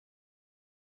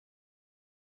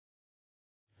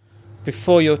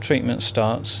Before your treatment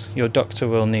starts, your doctor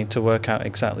will need to work out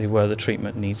exactly where the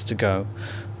treatment needs to go,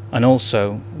 and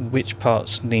also which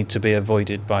parts need to be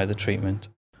avoided by the treatment.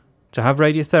 To have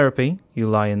radiotherapy, you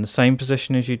lie in the same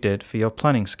position as you did for your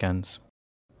planning scans.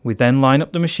 We then line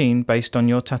up the machine based on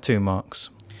your tattoo marks.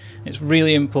 It's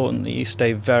really important that you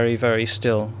stay very, very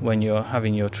still when you're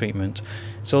having your treatment.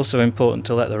 It's also important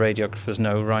to let the radiographers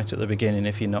know right at the beginning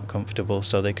if you're not comfortable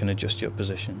so they can adjust your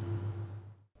position.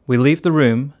 We leave the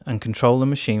room and control the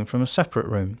machine from a separate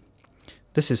room.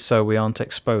 This is so we aren't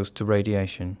exposed to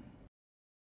radiation.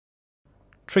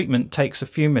 Treatment takes a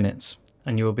few minutes,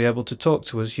 and you will be able to talk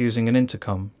to us using an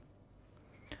intercom.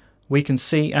 We can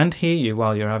see and hear you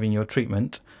while you're having your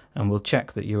treatment, and we'll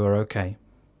check that you are okay.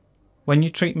 When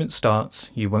your treatment starts,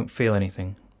 you won't feel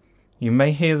anything. You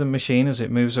may hear the machine as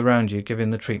it moves around you, giving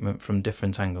the treatment from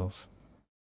different angles.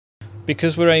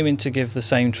 Because we're aiming to give the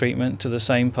same treatment to the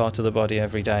same part of the body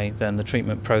every day, then the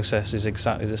treatment process is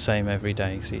exactly the same every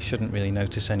day, so you shouldn't really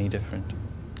notice any different.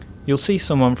 You'll see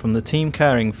someone from the team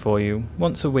caring for you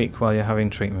once a week while you're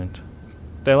having treatment.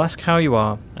 They'll ask how you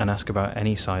are and ask about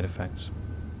any side effects.